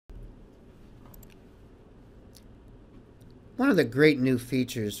One of the great new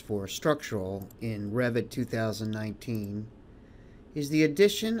features for structural in Revit 2019 is the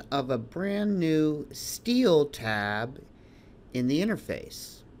addition of a brand new Steel tab in the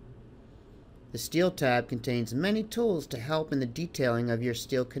interface. The Steel tab contains many tools to help in the detailing of your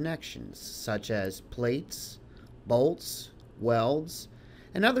steel connections, such as plates, bolts, welds,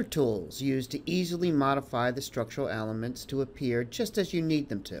 and other tools used to easily modify the structural elements to appear just as you need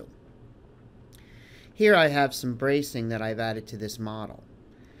them to. Here I have some bracing that I've added to this model,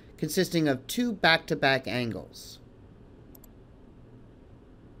 consisting of two back-to-back angles.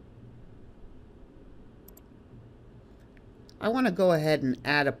 I want to go ahead and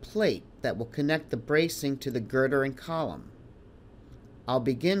add a plate that will connect the bracing to the girder and column. I'll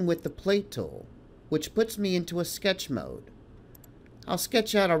begin with the plate tool, which puts me into a sketch mode. I'll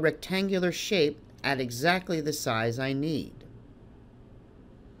sketch out a rectangular shape at exactly the size I need.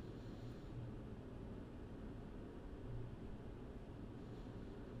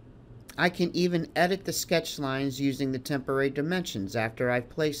 I can even edit the sketch lines using the temporary dimensions after I've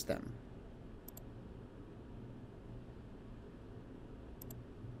placed them.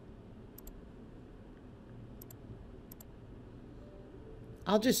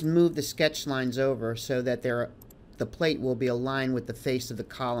 I'll just move the sketch lines over so that the plate will be aligned with the face of the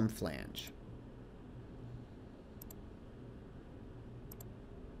column flange.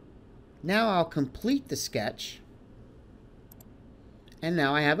 Now I'll complete the sketch, and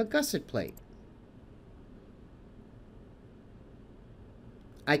now I have a gusset plate.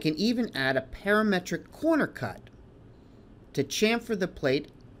 I can even add a parametric corner cut to chamfer the plate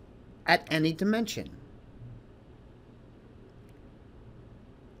at any dimension.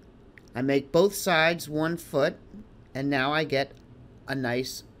 I make both sides 1 foot, and now I get a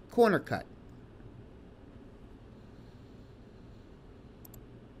nice corner cut.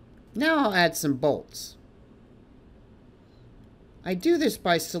 Now I'll add some bolts. I do this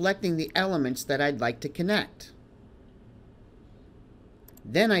by selecting the elements that I'd like to connect.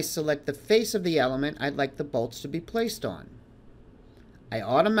 Then I select the face of the element I'd like the bolts to be placed on. I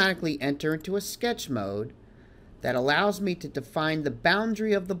automatically enter into a sketch mode that allows me to define the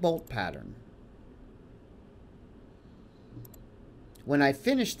boundary of the bolt pattern. When I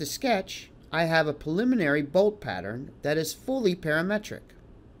finish the sketch, I have a preliminary bolt pattern that is fully parametric.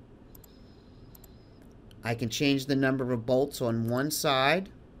 I can change the number of bolts on one side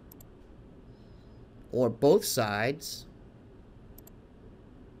or both sides,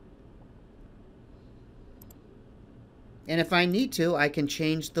 and if I need to, I can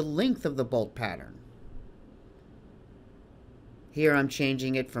change the length of the bolt pattern. Here I'm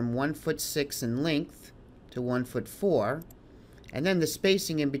changing it from 1'6" in length to 1'4", and then the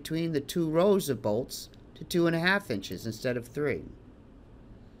spacing in between the two rows of bolts to 2.5 inches instead of 3.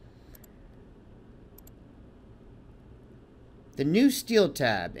 The new Steel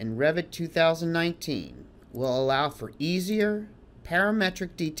tab in Revit 2019 will allow for easier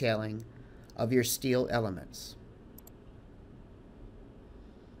parametric detailing of your steel elements.